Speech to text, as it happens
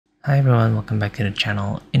Hi everyone, welcome back to the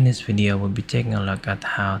channel. In this video, we'll be taking a look at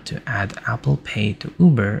how to add Apple Pay to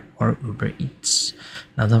Uber or Uber Eats.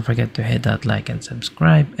 Now don't forget to hit that like and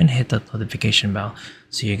subscribe and hit that notification bell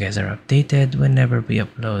so you guys are updated whenever we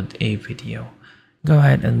upload a video. Go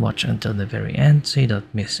ahead and watch until the very end so you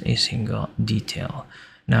don't miss a single detail.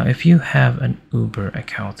 Now if you have an Uber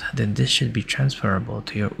account, then this should be transferable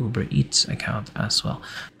to your Uber Eats account as well.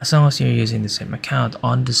 As long as you're using the same account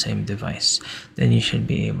on the same device, then you should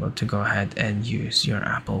be able to go ahead and use your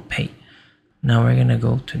Apple Pay. Now we're gonna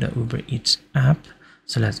go to the Uber Eats app.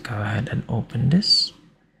 So let's go ahead and open this.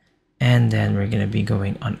 And then we're gonna be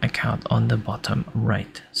going on account on the bottom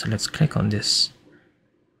right. So let's click on this.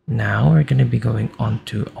 Now we're gonna be going on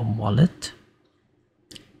to a wallet.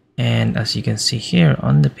 And as you can see here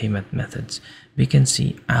on the payment methods, we can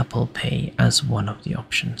see Apple Pay as one of the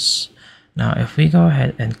options. Now, if we go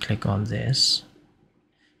ahead and click on this,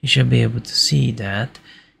 you should be able to see that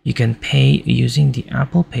you can pay using the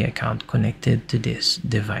Apple Pay account connected to this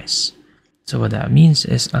device. So what that means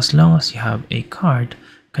is as long as you have a card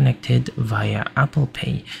connected via Apple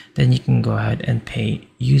Pay, then you can go ahead and pay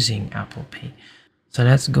using Apple Pay. So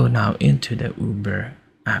let's go now into the Uber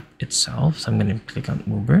app itself. So I'm going to click on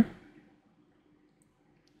Uber,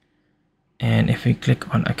 and if we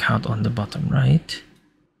click on account on the bottom right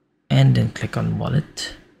and then click on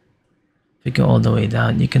wallet, if we go all the way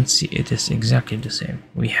down, you can see it is exactly the same.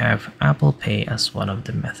 We have Apple Pay as one of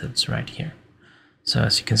the methods right here. So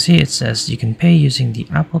as you can see, it says you can pay using the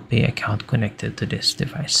Apple Pay account connected to this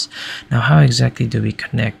device. Now how exactly do we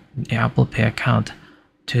connect the Apple Pay account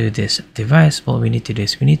to this device? What we need to do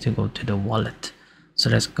is we need to go to the wallet. So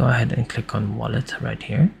let's go ahead and click on wallet right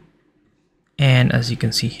here. And as you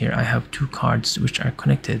can see here, I have two cards which are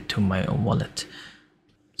connected to my wallet.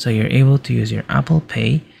 So you're able to use your Apple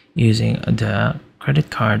Pay using the credit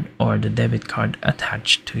card or the debit card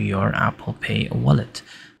attached to your Apple Pay wallet.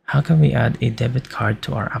 How can we add a debit card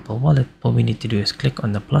to our Apple Wallet? What we need to do is click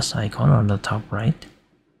on the plus icon on the top right.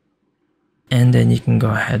 And then you can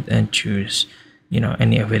go ahead and choose,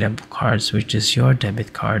 any available cards, which is your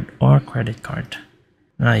debit card or credit card.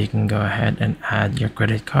 Now you can go ahead and add your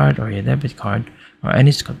credit card or your debit card or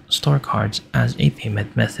any store cards as a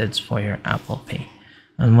payment methods for your Apple Pay.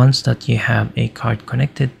 And once that you have a card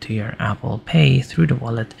connected to your Apple Pay through the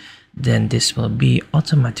wallet, then this will be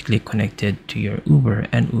automatically connected to your Uber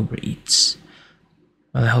and Uber Eats.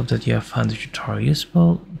 Well, I hope that you have found the tutorial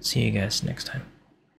useful. See you guys next time.